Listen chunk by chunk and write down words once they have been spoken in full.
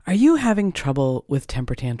Are you having trouble with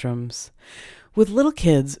temper tantrums? With little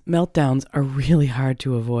kids, meltdowns are really hard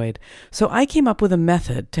to avoid, so I came up with a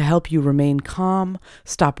method to help you remain calm,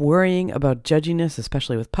 stop worrying about judginess,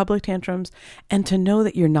 especially with public tantrums, and to know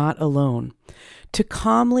that you're not alone. To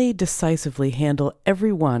calmly, decisively handle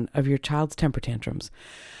every one of your child's temper tantrums,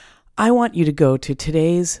 I want you to go to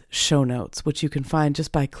today's show notes, which you can find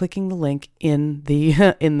just by clicking the link in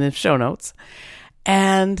the in the show notes.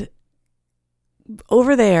 And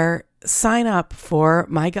over there, sign up for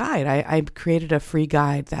my guide. I created a free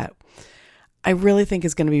guide that I really think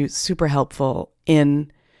is going to be super helpful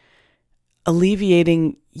in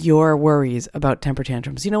alleviating your worries about temper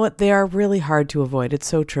tantrums. You know what? They are really hard to avoid. It's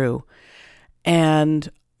so true.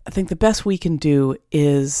 And I think the best we can do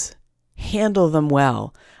is handle them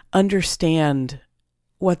well, understand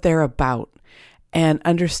what they're about, and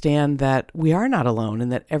understand that we are not alone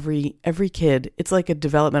and that every kid, it's like a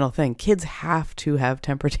developmental thing. Kids have to have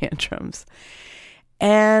temper tantrums.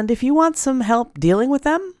 And if you want some help dealing with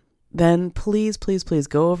them, then please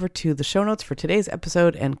go over to the show notes for today's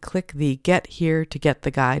episode and click the Get Here to Get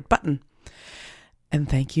the Guide button. And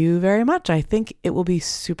thank you very much. I think it will be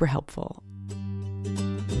super helpful.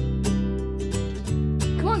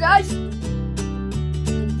 Come on, guys.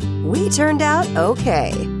 We turned out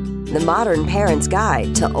okay. The Modern Parent's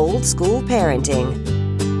Guide to Old School Parenting.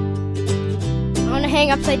 I want to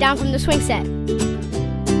hang upside down from the swing set.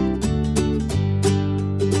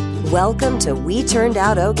 Welcome to We Turned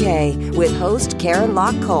Out Okay with host Karen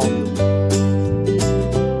Locke-Cole.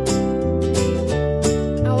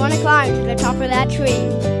 I want to climb to the top of that tree.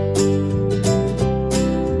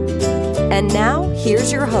 And now, here's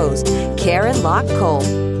your host, Karen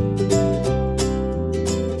Locke-Cole.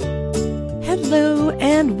 Hello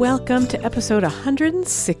and welcome to episode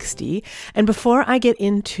 160. And before I get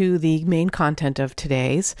into the main content of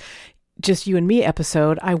today's Just You and Me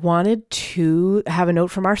episode, I wanted to have a note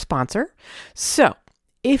from our sponsor. So,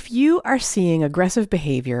 if you are seeing aggressive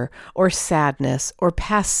behavior or sadness or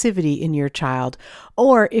passivity in your child,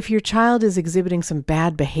 or if your child is exhibiting some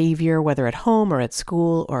bad behavior, whether at home or at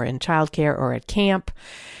school or in childcare or at camp,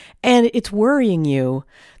 and it's worrying you,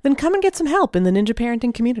 then come and get some help in the Ninja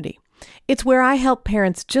Parenting community. It's where I help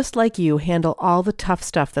parents just like you handle all the tough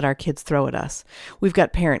stuff that our kids throw at us. We've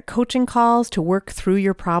got parent coaching calls to work through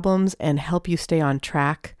your problems and help you stay on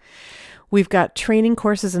track. We've got training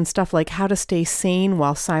courses and stuff like how to stay sane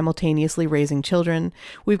while simultaneously raising children.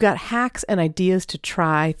 We've got hacks and ideas to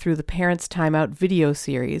try through the Parents Timeout video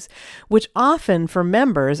series, which often for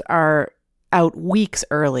members are out weeks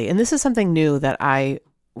early. And this is something new that I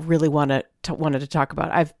really wanted to talk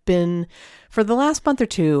about. For the last month or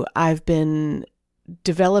two, I've been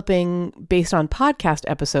developing, based on podcast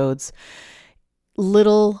episodes,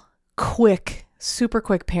 little super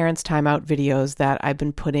quick Parents Timeout videos that I've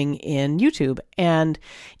been putting in YouTube. And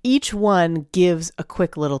each one gives a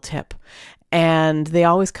quick little tip. And they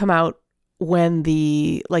always come out when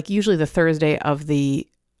usually the Thursday of the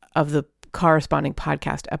corresponding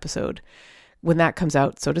podcast episode. When that comes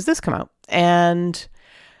out, so does this come out.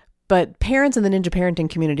 But parents in the Ninja Parenting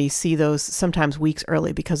community see those sometimes weeks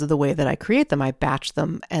early because of the way that I create them. I batch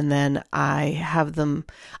them and then I have them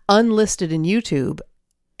unlisted in YouTube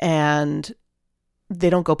and they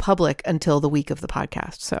don't go public until the week of the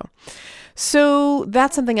podcast. So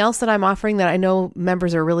that's something else that I'm offering that I know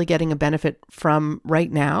members are really getting a benefit from right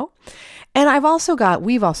now. And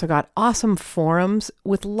we've also got awesome forums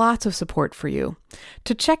with lots of support for you.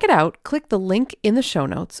 To check it out, click the link in the show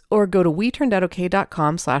notes or go to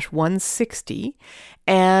WeTurnedOutOK.com/160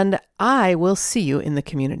 and I will see you in the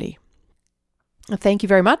community. Thank you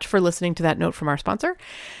very much for listening to that note from our sponsor.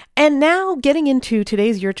 And now getting into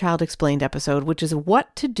today's Your Child Explained episode, which is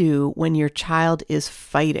what to do when your child is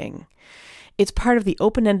fighting. It's part of the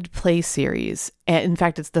Open-Ended Play series. And in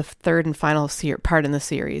fact, it's the third and final part in the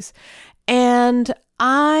series. And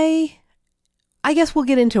I guess we'll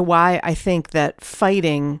get into why I think that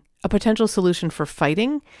a potential solution for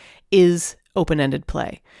fighting is open-ended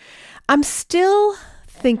play. I'm still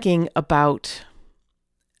thinking about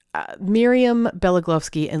Miriam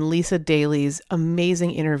Beloglowski and Lisa Daly's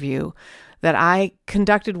amazing interview that I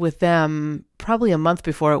conducted with them probably a month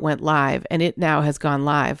before it went live, and it now has gone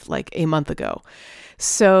live like a month ago.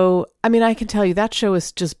 So, I can tell you that show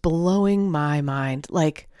is just blowing my mind.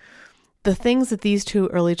 Like, the things that these two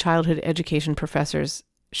early childhood education professors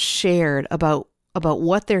shared about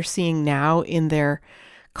what they're seeing now in their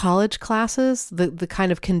college classes, the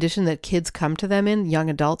kind of condition that kids come to them in, young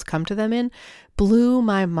adults come to them in, blew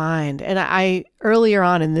my mind. And I earlier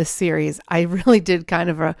on in this series, I really did kind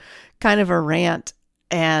of a rant,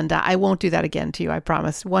 and I won't do that again to you, I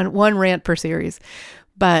promise. One rant per series.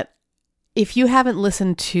 But if you haven't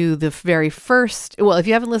listened to if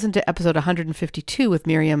you haven't listened to episode 152 with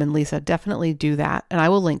Miriam and Lisa, definitely do that. And I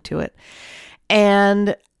will link to it.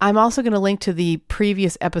 And I'm also going to link to the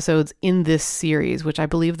previous episodes in this series, which I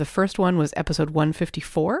believe the first one was episode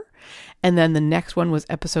 154. And then the next one was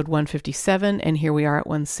episode 157. And here we are at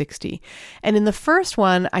 160. And in the first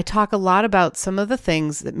one, I talk a lot about some of the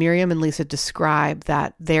things that Miriam and Lisa describe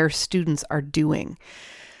that their students are doing.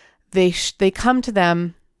 They come to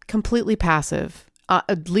them completely passive.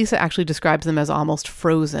 Lisa actually describes them as almost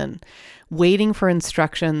frozen, waiting for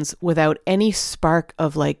instructions without any spark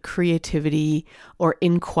of like creativity or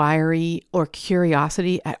inquiry or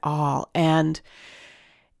curiosity at all. And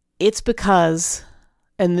it's because,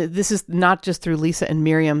 and this is not just through Lisa and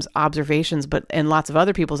Miriam's observations, and lots of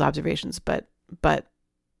other people's observations, but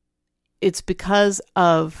it's because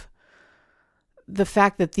of the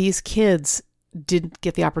fact that these kids didn't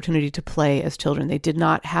get the opportunity to play as children. They did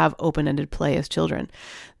not have open-ended play as children.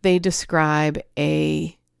 They describe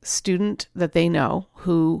a student that they know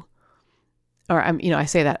I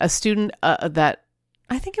say that, a student that,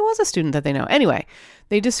 I think it was a student that they know. Anyway,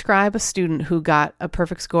 they describe a student who got a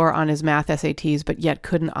perfect score on his math SATs, but yet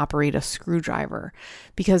couldn't operate a screwdriver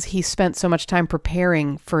because he spent so much time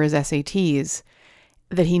preparing for his SATs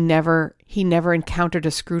that he never encountered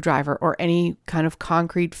a screwdriver or any kind of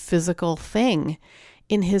concrete physical thing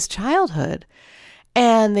in his childhood.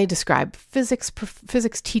 And they describe physics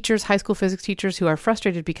teachers, high school physics teachers, who are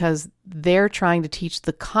frustrated because they're trying to teach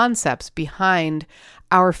the concepts behind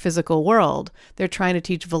our physical world. They're trying to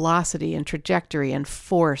teach velocity and trajectory and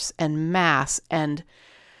force and mass and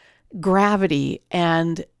gravity.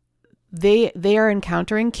 And they are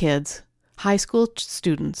encountering kids, high school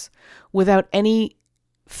students, without any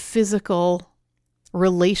physical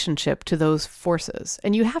relationship to those forces.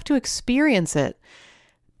 And you have to experience it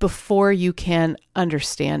before you can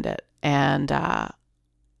understand it. And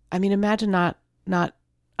imagine not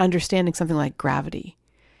understanding something like gravity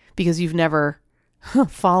because you've never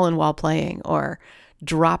fallen while playing or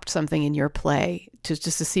dropped something in your play just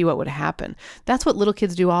to see what would happen. That's what little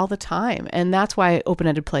kids do all the time. And that's why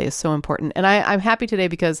open-ended play is so important. And I'm happy today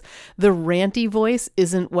because the ranty voice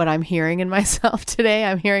isn't what I'm hearing in myself today.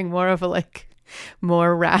 I'm hearing more of a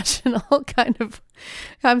more rational kind of,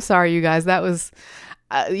 I'm sorry, you guys, that was,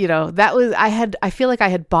 I feel like I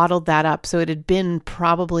had bottled that up. So it had been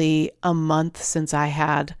probably a month since I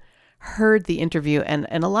had heard the interview and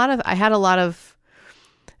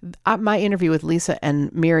my interview with Lisa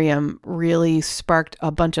and Miriam really sparked a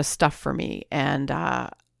bunch of stuff for me. And I've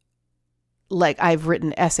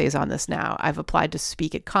written essays on this now. I've applied to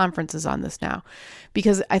speak at conferences on this now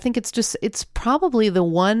because I think it's probably the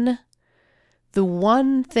one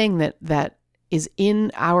thing that is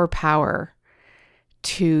in our power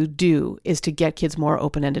to do is to get kids more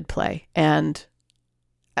open-ended play. And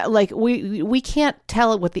we can't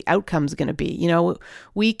tell what the outcome's going to be.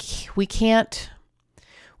 We can't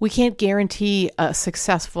guarantee a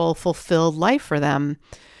successful, fulfilled life for them.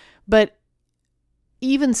 But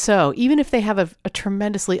even so, even if they have a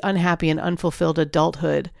tremendously unhappy and unfulfilled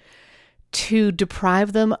adulthood, to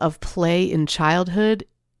deprive them of play in childhood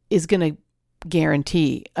is going to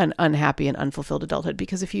guarantee an unhappy and unfulfilled adulthood.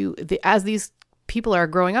 Because as these people are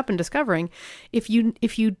growing up and discovering, if you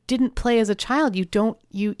didn't play as a child,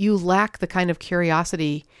 you lack the kind of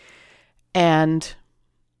curiosity and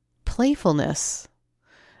playfulness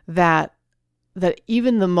that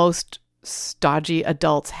even the most stodgy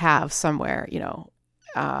adults have somewhere,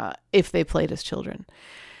 if they played as children.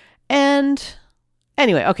 And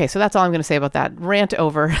anyway, okay, so that's all I'm going to say about that. Rant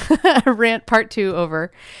over. Rant part 2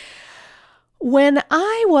 over. When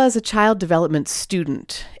I was a child development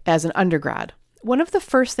student as an undergrad, one of the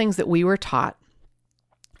first things that we were taught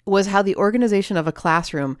was how the organization of a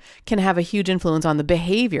classroom can have a huge influence on the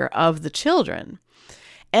behavior of the children.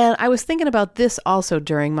 And I was thinking about this also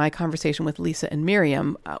during my conversation with Lisa and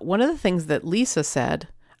Miriam. One of the things that Lisa said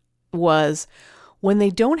was, when they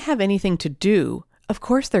don't have anything to do, of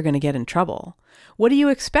course they're going to get in trouble. What do you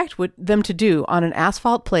expect them to do on an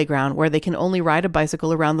asphalt playground where they can only ride a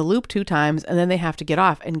bicycle around the loop 2 times and then they have to get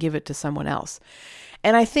off and give it to someone else?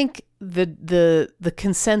 And I think the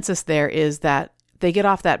consensus there is that they get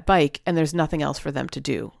off that bike and there's nothing else for them to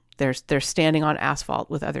do. They're standing on asphalt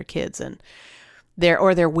with other kids and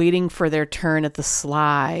they're waiting for their turn at the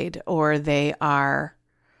slide, or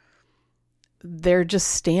they're just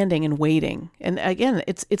standing and waiting. And again,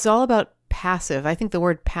 it's all about passive. I think the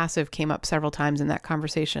word passive came up several times in that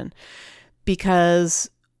conversation, because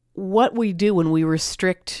what we do when we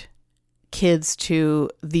restrict kids to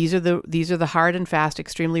these are the hard and fast,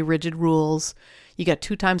 extremely rigid rules. you got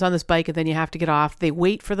 2 times on this bike and then you have to get off. They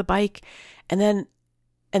wait for the bike and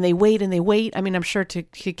they wait and they wait. I mean, I'm sure to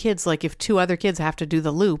kids, like if 2 other kids have to do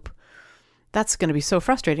the loop, that's going to be so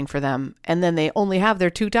frustrating for them. And then they only have their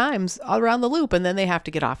 2 times around the loop and then they have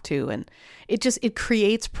to get off too. And it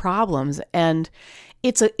creates problems. And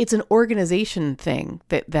it's an organization thing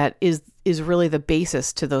that is really the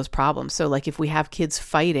basis to those problems. So like if we have kids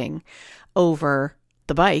fighting over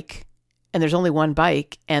the bike and there's only one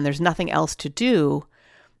bike and there's nothing else to do,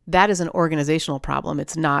 that is an organizational problem.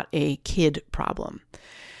 It's not a kid problem.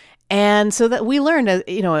 And so that we learned,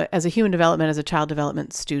 as a human development, as a child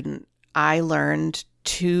development student, I learned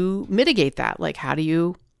to mitigate that. Like, how do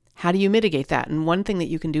you mitigate that? And one thing that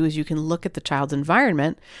you can do is you can look at the child's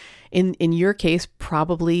environment. In your case,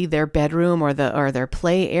 probably their bedroom or their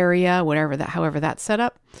play area, however that's set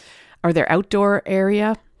up, or their outdoor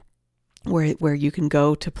area where you can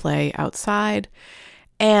go to play outside.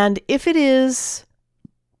 And if it is,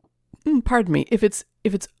 if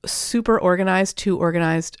it's super organized, too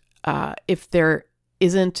organized, if there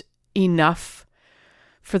isn't enough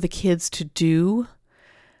for the kids to do,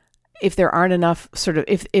 if there aren't enough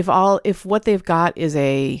if what they've got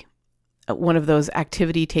is one of those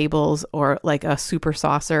activity tables or like a super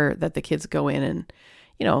saucer that the kids go in and,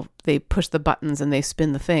 they push the buttons and they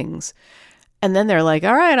spin the things. And then they're like,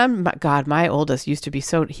 all right, my oldest used to be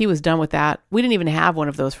he was done with that. We didn't even have one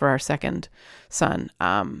of those for our second son.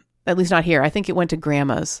 At least not here. I think it went to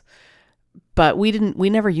grandma's, but we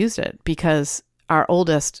never used it because our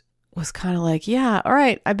oldest was kind of like, yeah, all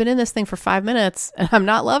right, I've been in this thing for 5 minutes and I'm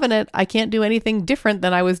not loving it. I can't do anything different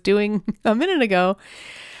than I was doing a minute ago.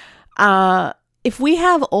 If we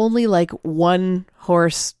have only like one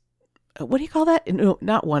horse, what do you call that? No,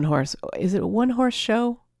 not one horse. Is it a one horse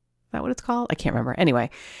show? Is that what it's called? I can't remember. Anyway,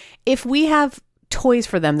 if we have toys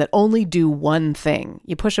for them that only do one thing,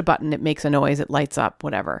 you push a button, it makes a noise, it lights up,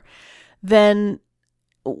 whatever, then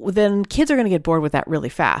kids are going to get bored with that really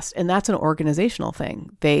fast. And that's an organizational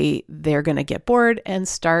thing. They're going to get bored and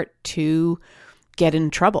start to get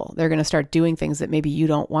in trouble. They're going to start doing things that maybe you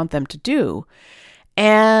don't want them to do.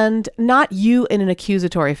 And not you in an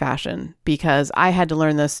accusatory fashion, because I had to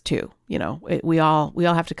learn this too. We all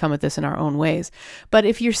have to come at this in our own ways. But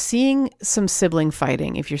if you're seeing some sibling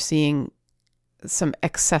fighting, if you're seeing some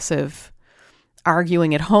excessive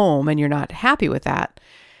arguing at home and you're not happy with that,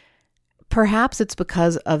 perhaps it's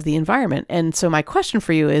because of the environment. And so my question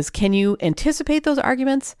for you is, can you anticipate those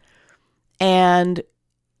arguments? And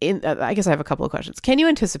I guess I have a couple of questions. Can you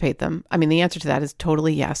anticipate them? I mean, the answer to that is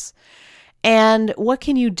totally yes. And what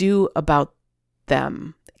can you do about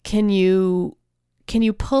them? Can you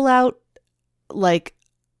pull out like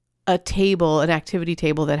a table, an activity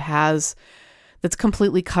table that's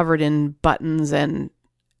completely covered in buttons and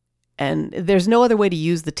there's no other way to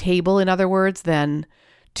use the table, in other words, than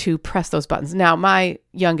to press those buttons. Now, my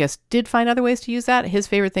youngest did find other ways to use that. His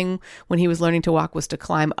favorite thing when he was learning to walk was to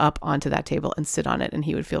climb up onto that table and sit on it, and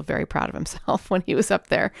he would feel very proud of himself when he was up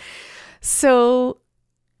there. So,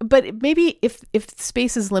 but maybe if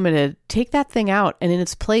space is limited, take that thing out and in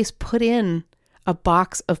its place, put in a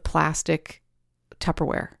box of plastic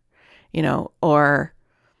Tupperware, or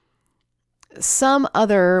some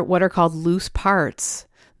other what are called loose parts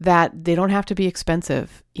that they don't have to be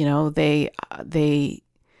expensive.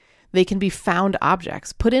 They can be found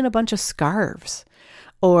objects. Put in a bunch of scarves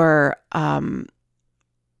or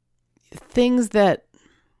things that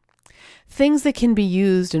can be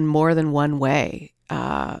used in more than one way.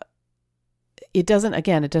 It doesn't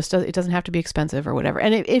have to be expensive or whatever.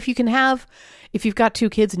 And if you've got 2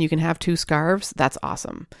 kids and you can have 2 scarves, that's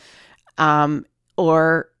awesome.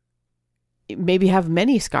 Or maybe have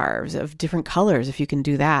many scarves of different colors if you can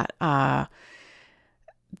do that.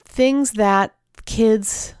 Things that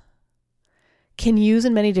kids can use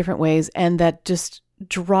in many different ways and that just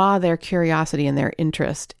draw their curiosity and their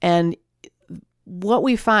interest. And what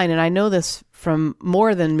we find, and I know this from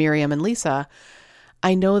more than Miriam and Lisa,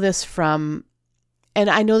 I know this from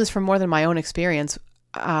more than my own experience.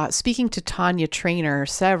 Speaking to Tanya Trainer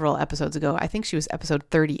several episodes ago, I think she was episode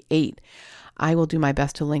 38. I will do my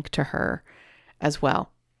best to link to her as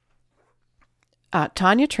well.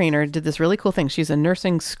 Tanya Trainer did this really cool thing. She's a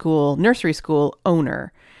nursery school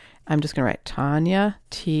owner. I'm just going to write Tanya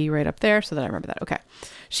T right up there so that I remember that. Okay.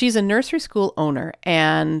 She's a nursery school owner,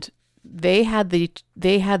 and they had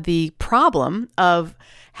the problem of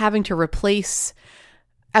having to replace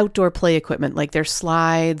outdoor play equipment, like their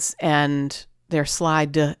slides and their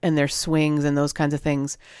slide and their swings and those kinds of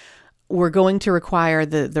things were going to require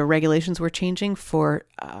the regulations were changing for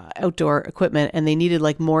outdoor equipment, and they needed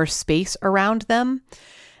like more space around them.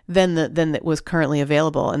 than that was currently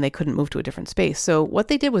available, and they couldn't move to a different space. So what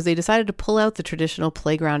they did was they decided to pull out the traditional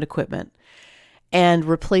playground equipment and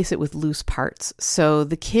replace it with loose parts. So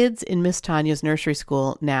the kids in Miss Tanya's nursery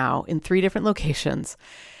school now, in 3 different locations,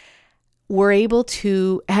 were able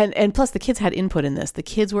to, and plus the kids had input in this, the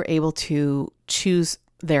kids were able to choose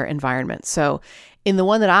their environment. So in the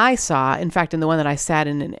one that I saw, in fact, in the one that I sat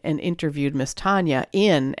in and interviewed Miss Tanya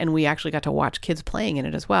in, and we actually got to watch kids playing in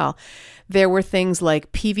it as well, there were things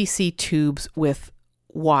like PVC tubes with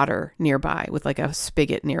water nearby, with like a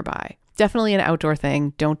spigot nearby. Definitely an outdoor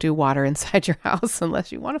thing. Don't do water inside your house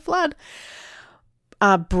unless you want to flood.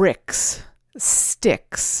 Bricks,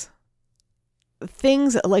 sticks,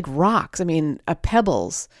 things like rocks. I mean,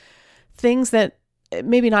 pebbles, things that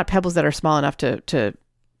maybe not pebbles that are small enough to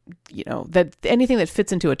that anything that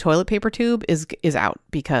fits into a toilet paper tube is out,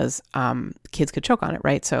 because kids could choke on it,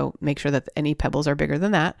 right? So make sure that any pebbles are bigger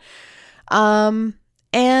than that.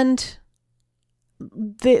 And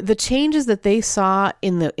the changes that they saw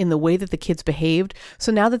in the way that the kids behaved.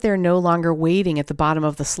 So now that they're no longer waiting at the bottom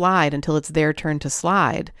of the slide until it's their turn to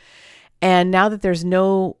slide, and now that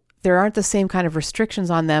there aren't the same kind of restrictions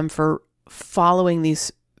on them for following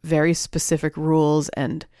these very specific rules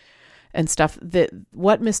and stuff, that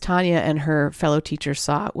what Miss Tanya and her fellow teachers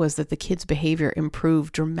saw was that the kids' behavior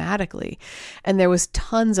improved dramatically. And there was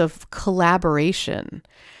tons of collaboration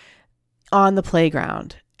on the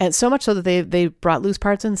playground. And so much so that they brought loose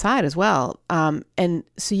parts inside as well. And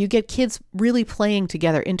so you get kids really playing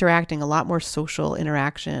together, interacting, a lot more social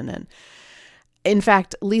interaction. And in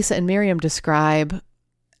fact, Lisa and Miriam describe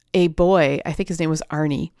a boy, I think his name was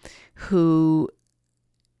Arnie, who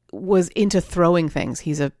was into throwing things.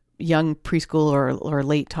 He's a young preschool or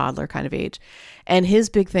late toddler kind of age. And his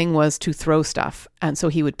big thing was to throw stuff. And so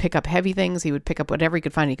he would pick up heavy things. He would pick up whatever he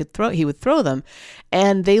could find. He would throw them.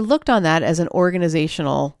 And they looked on that as an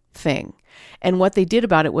organizational thing. And what they did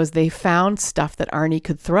about it was they found stuff that Arnie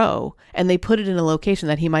could throw, and they put it in a location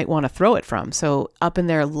that he might want to throw it from. So up in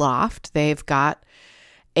their loft, they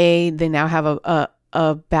now have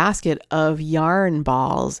a basket of yarn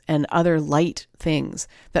balls and other light things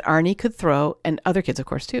that Arnie could throw, and other kids, of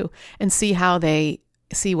course, too, and see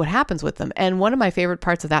what happens with them. And one of my favorite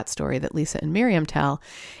parts of that story that Lisa and Miriam tell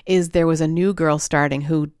is there was a new girl starting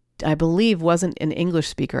who I believe wasn't an English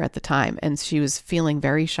speaker at the time, and she was feeling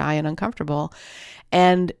very shy and uncomfortable.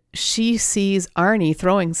 And she sees Arnie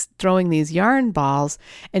throwing these yarn balls,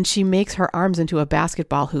 and she makes her arms into a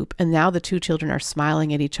basketball hoop. And now the 2 children are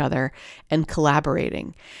smiling at each other and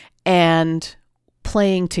collaborating and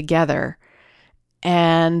playing together.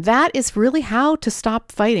 And that is really how to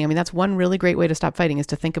stop fighting. I mean, that's one really great way to stop fighting, is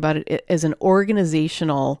to think about it as an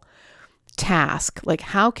organizational task. Like,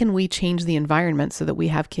 how can we change the environment so that we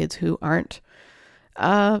have kids who aren't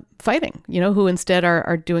fighting, who instead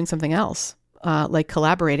are doing something else? Like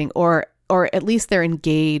collaborating, or at least they're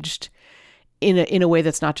engaged in a way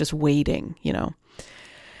that's not just waiting,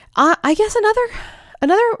 I guess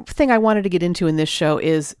another thing I wanted to get into in this show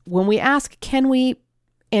is when we ask, can we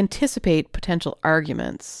anticipate potential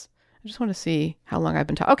arguments? I just want to see how long I've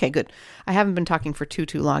been talking. Okay, good. I haven't been talking for too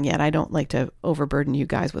long yet. I don't like to overburden you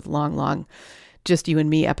guys with long, just you and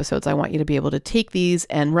me episodes. I want you to be able to take these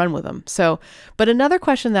and run with them. So, but another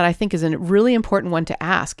question that I think is a really important one to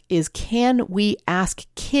ask is, can we ask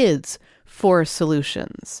kids for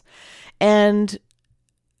solutions? And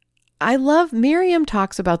I love, Miriam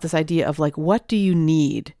talks about this idea of like, what do you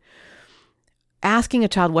need? Asking a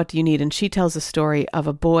child, what do you need? And she tells a story of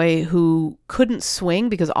a boy who couldn't swing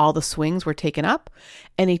because all the swings were taken up.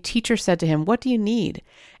 And a teacher said to him, what do you need?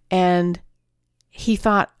 And he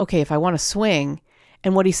thought, okay, if I want to swing.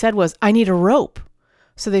 And what he said was, I need a rope.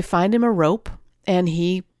 So they find him a rope, and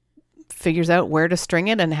he figures out where to string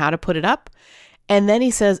it and how to put it up. And then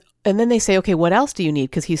he says, and then they say, okay, what else do you need?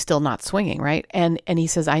 Because he's still not swinging, right? And he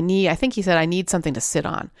says, I need something to sit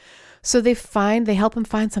on. So they help him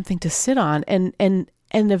find something to sit on. And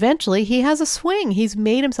eventually he has a swing. He's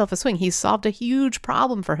made himself a swing. He's solved a huge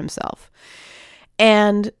problem for himself.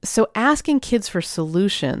 And so asking kids for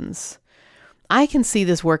solutions, I can see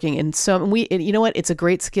this working in you know what? It's a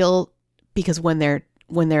great skill, because when they're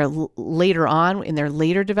later on in their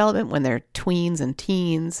later development, when they're tweens and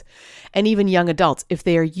teens and even young adults, if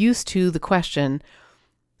they are used to the question,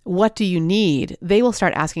 what do you need? They will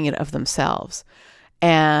start asking it of themselves.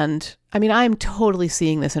 And I mean, I'm totally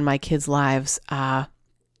seeing this in my kids' lives. My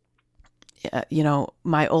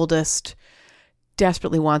oldest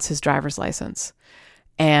desperately wants his driver's license,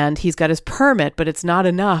 and he's got his permit, but it's not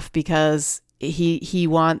enough, because he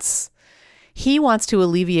wants to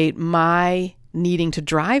alleviate my needing to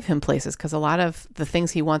drive him places, because a lot of the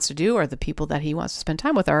things he wants to do or the people that he wants to spend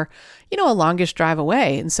time with are, a longish drive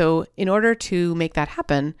away. And so in order to make that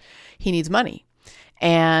happen, he needs money.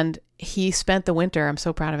 And he spent the winter, I'm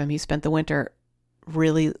so proud of him, he spent the winter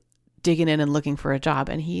really digging in and looking for a job.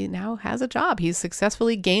 And he now has a job. He's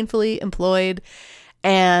successfully, gainfully employed.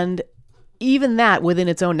 And even that within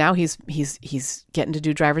its own, now he's getting to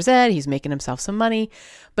do driver's ed. He's making himself some money.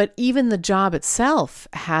 But even the job itself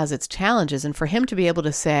has its challenges. And for him to be able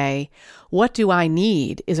to say, what do I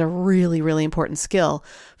need, is a really, really important skill.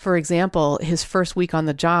 For example, his first week on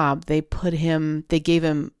the job, they gave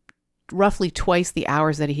him roughly twice the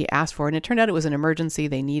hours that he asked for. And it turned out it was an emergency.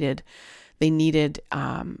 They needed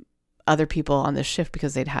other people on this shift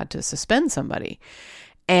because they'd had to suspend somebody.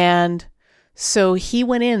 And so he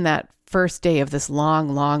went in that first day of this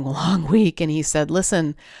long week, and he said,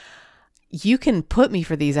 listen, you can put me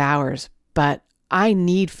for these hours, but I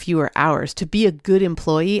need fewer hours. To be a good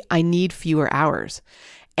employee, I need fewer hours.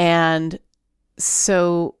 And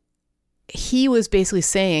so he was basically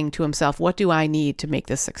saying to himself, what do I need to make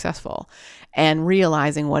this successful? And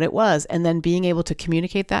realizing what it was, and then being able to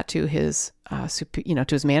communicate that to his, to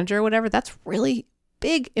his manager or whatever. That's really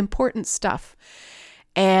big, important stuff.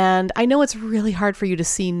 And I know it's really hard for you to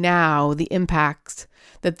see now the impacts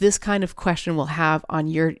that this kind of question will have on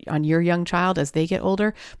your young child as they get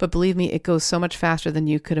older. But believe me, it goes so much faster than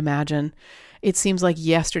you could imagine. It seems like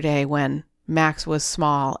yesterday when Max was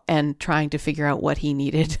small and trying to figure out what he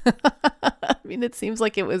needed. I mean, it seems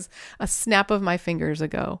like it was a snap of my fingers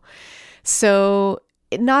ago. So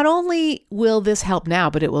not only will this help now,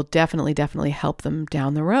 but it will definitely help them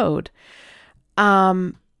down the road.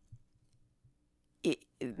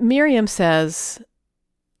 Miriam says,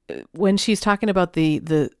 when she's talking about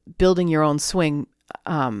the building your own swing,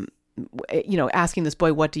 asking this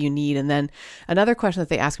boy, what do you need? And then another question that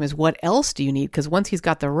they ask him is, what else do you need? Because once he's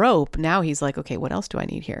got the rope, now he's like, okay, what else do I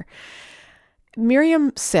need here?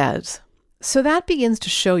 Miriam says, so that begins to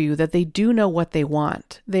show you that they do know what they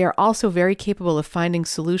want. They are also very capable of finding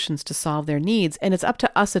solutions to solve their needs. And it's up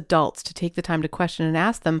to us adults to take the time to question and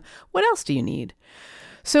ask them, what else do you need?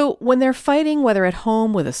 So when they're fighting, whether at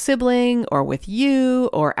home with a sibling or with you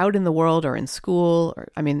or out in the world or in school, or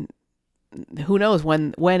who knows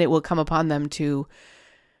when it will come upon them to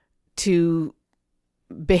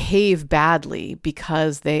behave badly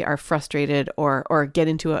because they are frustrated or get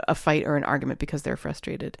into a fight or an argument because they're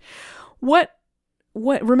frustrated.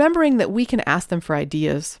 Remembering that we can ask them for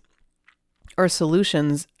ideas or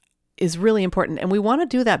solutions is really important. And we want to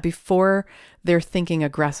do that before they're thinking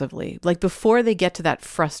aggressively, like before they get to that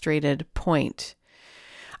frustrated point.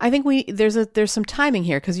 I think there's some timing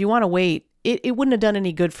here, because you want to wait. It wouldn't have done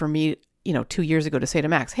any good for me, 2 years ago to say to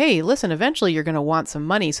Max, hey, listen, eventually you're going to want some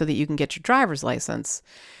money so that you can get your driver's license.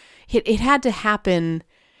 It had to happen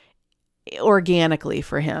organically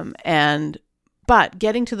for him. But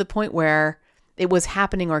getting to the point where it was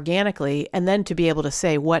happening organically, and then to be able to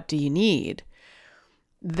say, what do you need?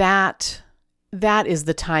 That is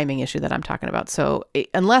the timing issue that I'm talking about. So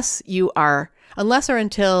unless or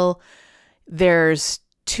until there's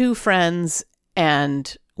 2 friends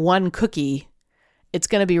and 1 cookie, it's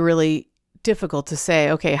going to be really difficult to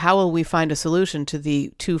say, okay, how will we find a solution to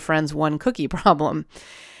the 2 friends, 1 cookie problem?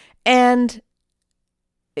 And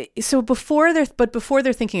so before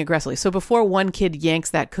they're thinking aggressively, so before one kid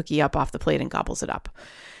yanks that cookie up off the plate and gobbles it up.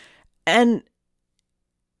 And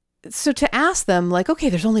so to ask them, like, okay,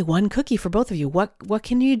 there's only 1 cookie for both of you. What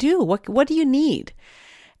can you do? What do you need?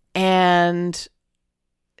 And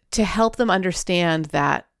to help them understand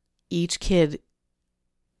that each kid,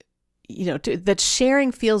 that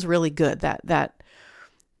sharing feels really good, that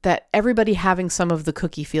everybody having some of the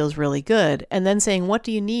cookie feels really good. And then saying, what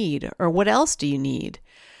do you need? Or what else do you need?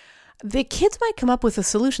 The kids might come up with a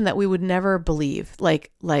solution that we would never believe.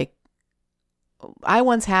 Like I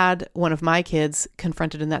once had one of my kids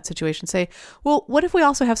confronted in that situation say, well, what if we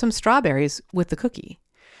also have some strawberries with the cookie?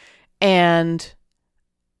 And,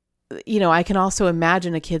 I can also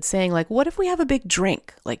imagine a kid saying, like, what if we have a big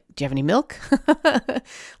drink? Like, do you have any milk?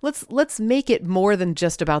 Let's make it more than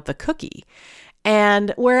just about the cookie.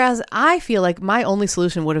 And whereas I feel like my only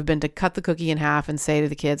solution would have been to cut the cookie in half and say to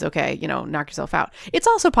the kids, okay, knock yourself out. It's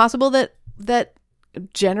also possible that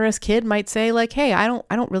generous kid might say, like, hey, I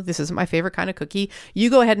don't really, this isn't my favorite kind of cookie. You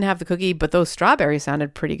go ahead and have the cookie, but those strawberries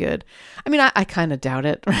sounded pretty good. I mean, I kind of doubt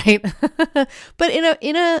it, right? But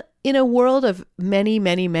in a world of many,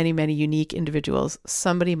 many, many, many unique individuals,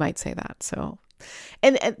 somebody might say that. So,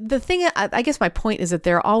 and the thing, I guess my point is that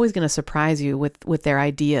they're always going to surprise you with their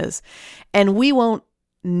ideas, and we won't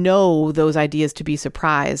know those ideas to be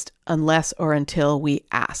surprised unless or until we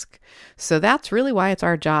ask. So that's really why it's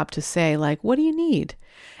our job to say, like, what do you need?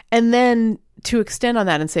 And then to extend on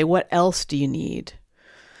that and say, what else do you need?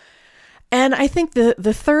 And I think the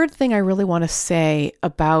third thing I really want to say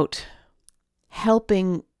about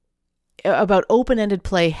open-ended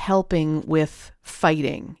play helping with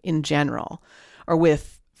fighting in general, or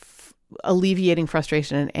with alleviating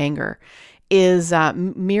frustration and anger, is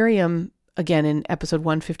Miriam, again in episode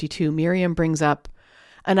 152, Miriam brings up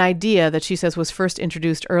an idea that she says was first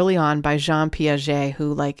introduced early on by Jean Piaget,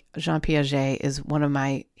 who, like, Jean Piaget is one of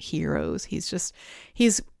my heroes.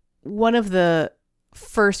 He's one of the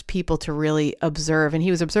first people to really observe, and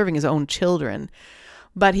he was observing his own children,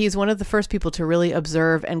 but he's one of the first people to really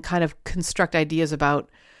observe and kind of construct ideas about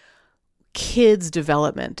kids'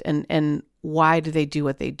 development and why do they do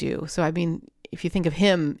what they do. So, I mean, if you think of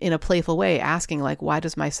him in a playful way, asking, like, why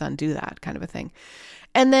does my son do that, kind of a thing.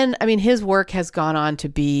 And then, I mean, his work has gone on to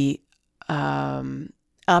be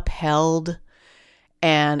upheld,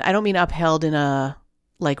 and I don't mean upheld in a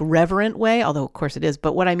like reverent way, although of course it is,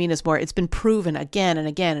 but what I mean is more, it's been proven again and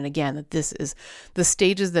again and again that this is the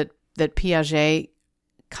stages that Piaget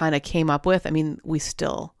kind of came up with. I mean,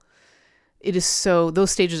 it is so,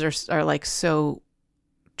 those stages are like so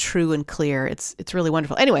true and clear. It's really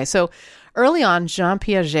wonderful. Anyway, so early on, Jean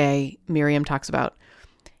Piaget, Miriam talks about,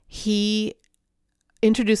 he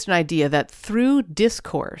introduced an idea that through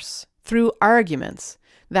discourse, through arguments,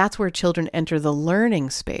 that's where children enter the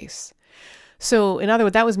learning space. So in other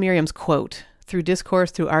words, that was Miriam's quote. Through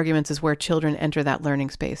discourse, through arguments is where children enter that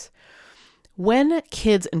learning space. When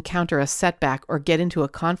kids encounter a setback or get into a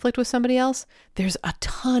conflict with somebody else, there's a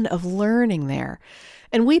ton of learning there.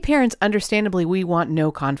 And we parents, understandably, we want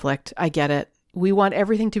no conflict. I get it. We want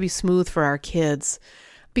everything to be smooth for our kids.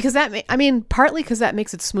 Because partly because that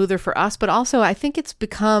makes it smoother for us, but also I think it's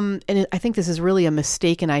become, and I think this is really a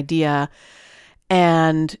mistaken idea,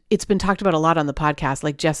 and it's been talked about a lot on the podcast,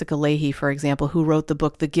 like Jessica Lahey, for example, who wrote the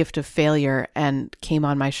book, The Gift of Failure, and came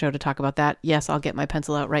on my show to talk about that. Yes, I'll get my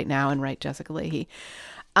pencil out right now and write Jessica Lahey.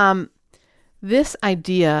 This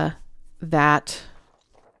idea that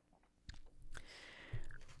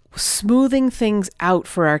smoothing things out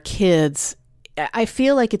for our kids, I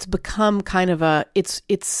feel like it's become kind of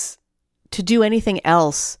it's to do anything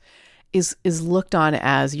else is looked on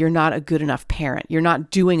as you're not a good enough parent. You're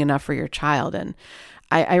not doing enough for your child. And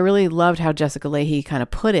I really loved how Jessica Lahey kind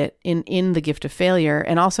of put it in The Gift of Failure,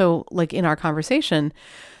 and also like in our conversation,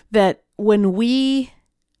 that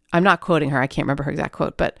I'm not quoting her, I can't remember her exact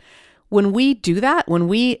quote, but when we do that, when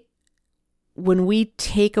we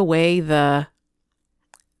take away the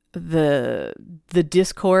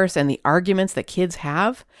discourse and the arguments that kids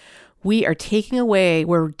have, we're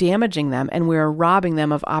damaging them, and we're robbing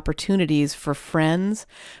them of opportunities for friends,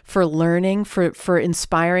 for learning, for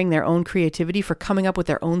inspiring their own creativity, for coming up with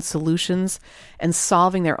their own solutions and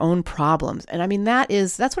solving their own problems. And I mean,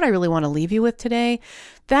 that's what I really want to leave you with today.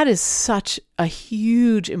 That is such a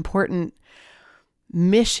huge, important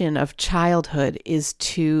mission of childhood, is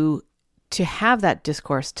to have that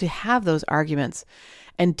discourse, to have those arguments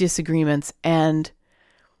and disagreements, and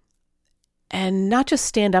not just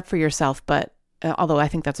stand up for yourself, but although I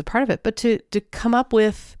think that's a part of it, but to come up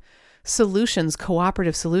with solutions,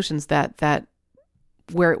 cooperative solutions that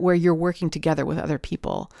where you're working together with other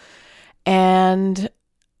people. And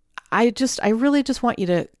I really just want you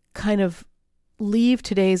to kind of leave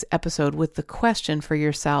today's episode with the question for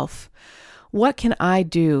yourself: what can I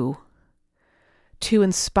do to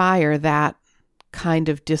inspire that kind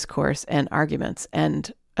of discourse and arguments,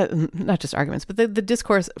 and not just arguments, but the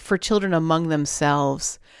discourse for children among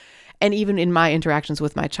themselves, and even in my interactions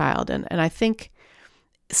with my child. And I think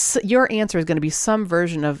your answer is going to be some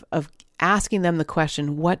version of asking them the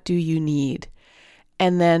question, what do you need?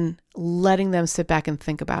 And then letting them sit back and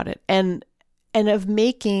think about it, and of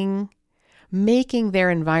making their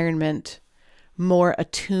environment more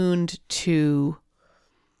attuned to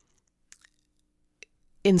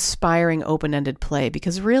inspiring open-ended play,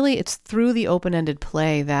 because really it's through the open-ended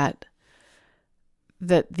play that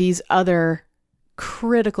these other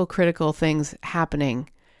critical things happening,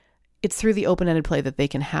 it's through the open-ended play that they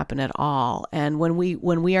can happen at all. And when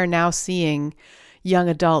we are now seeing young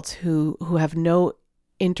adults who have no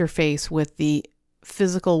interface with the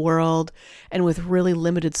physical world, and with really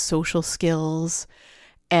limited social skills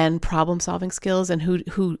and problem-solving skills, and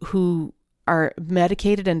who are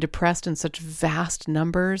medicated and depressed in such vast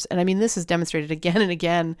numbers. And I mean, this is demonstrated again and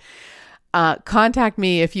again. Contact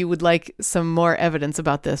me if you would like some more evidence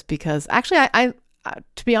about this, because actually I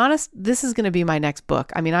to be honest, this is going to be my next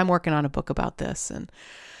book. I mean, I'm working on a book about this, and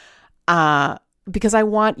because I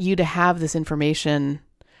want you to have this information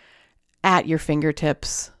at your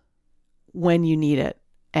fingertips when you need it.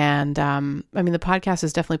 And the podcast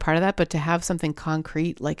is definitely part of that, but to have something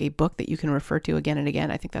concrete like a book that you can refer to again and again,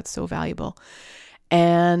 I think that's so valuable.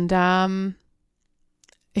 And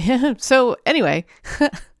so anyway,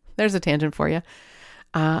 there's a tangent for you.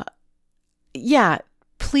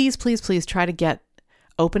 Please try to get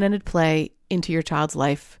open-ended play into your child's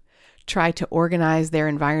life. Try to organize their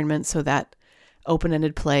environment so that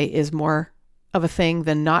open-ended play is more of a thing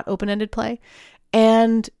than not open-ended play.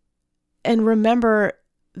 And remember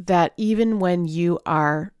that even when you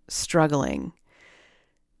are struggling,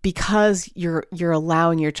 because you're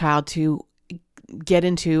allowing your child to get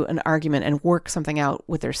into an argument and work something out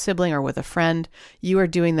with their sibling or with a friend, you are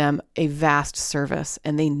doing them a vast service,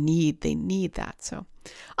 and they need that. So,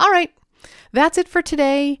 all right. That's it for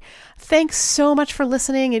today. Thanks so much for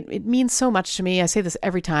listening. It means so much to me. I say this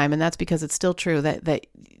every time, and that's because it's still true that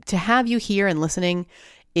to have you here and listening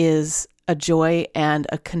is a joy and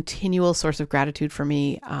a continual source of gratitude for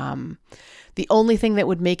me. The only thing that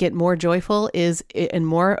would make it more joyful and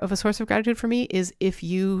more of a source of gratitude for me is if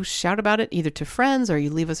you shout about it either to friends, or you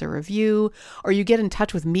leave us a review, or you get in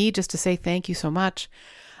touch with me just to say thank you so much.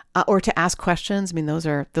 Or to ask questions. I mean, those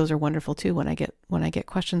are wonderful too when I get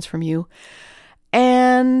questions from you.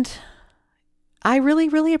 And I really,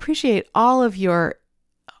 really appreciate all of your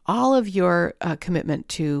commitment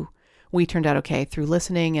to We Turned Out Okay through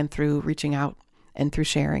listening and through reaching out and through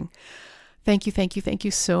sharing. Thank you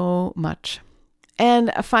so much.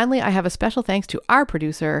 And finally, I have a special thanks to our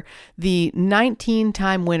producer, the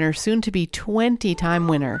 19-time winner, soon to be 20-time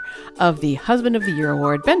winner of the Husband of the Year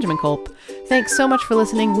Award, Benjamin Kolp. Thanks so much for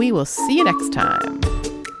listening. We will see you next time.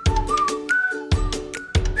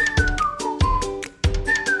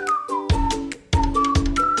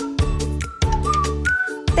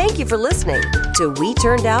 Thank you for listening to We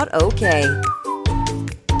Turned Out Okay.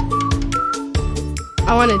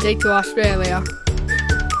 I want to date to Australia.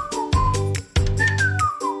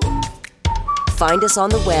 Find us on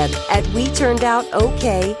the web at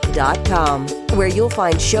WeTurnedOutOK.com, where you'll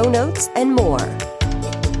find show notes and more.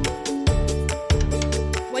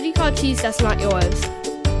 What do you call cheese that's not yours?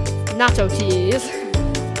 Nacho cheese.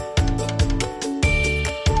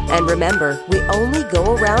 And remember, we only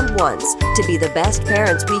go around once. To be the best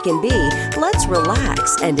parents we can be, let's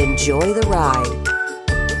relax and enjoy the ride.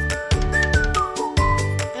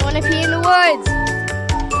 I want to pee in the woods.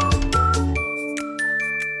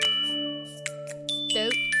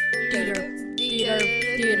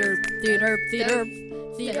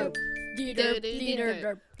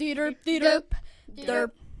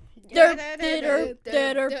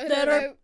 Theater.